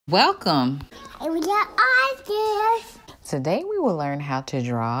Welcome. Ideas. Today we will learn how to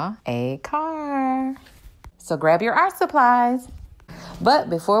draw a car. So grab your art supplies. But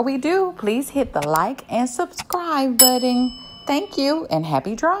before we do, please hit the like and subscribe button. Thank you and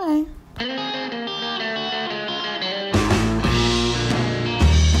happy drawing.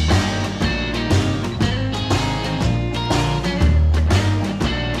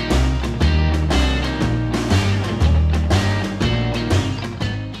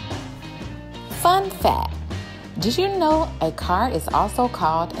 Fun fact, did you know a car is also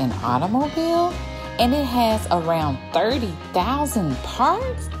called an automobile and it has around 30,000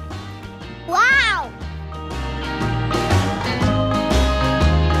 parts? Wow!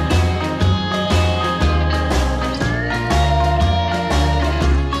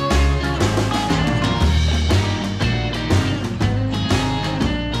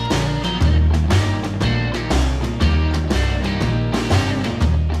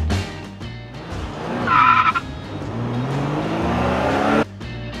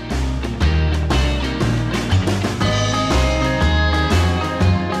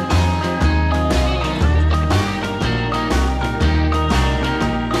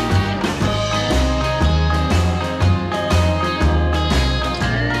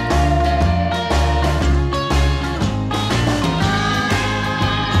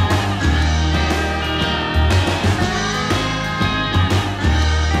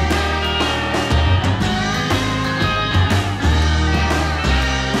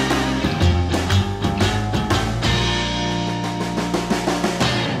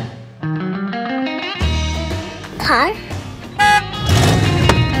 Car.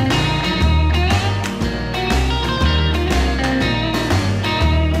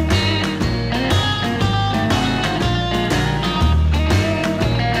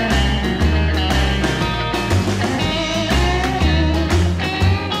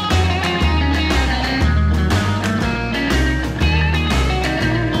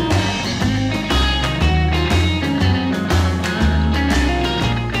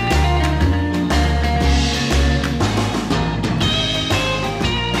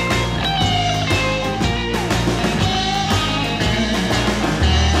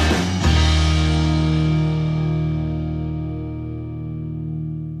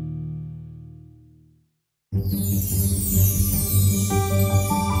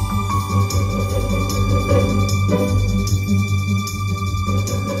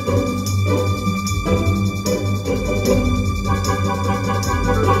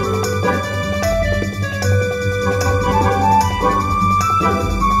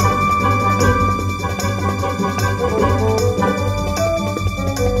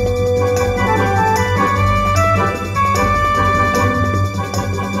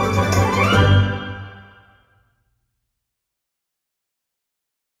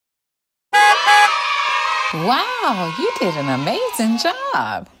 Wow, you did an amazing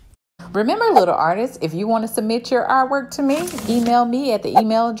job. Remember, little artists, if you want to submit your artwork to me, email me at the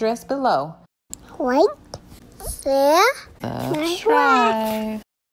email address below. Like, share, Subscribe.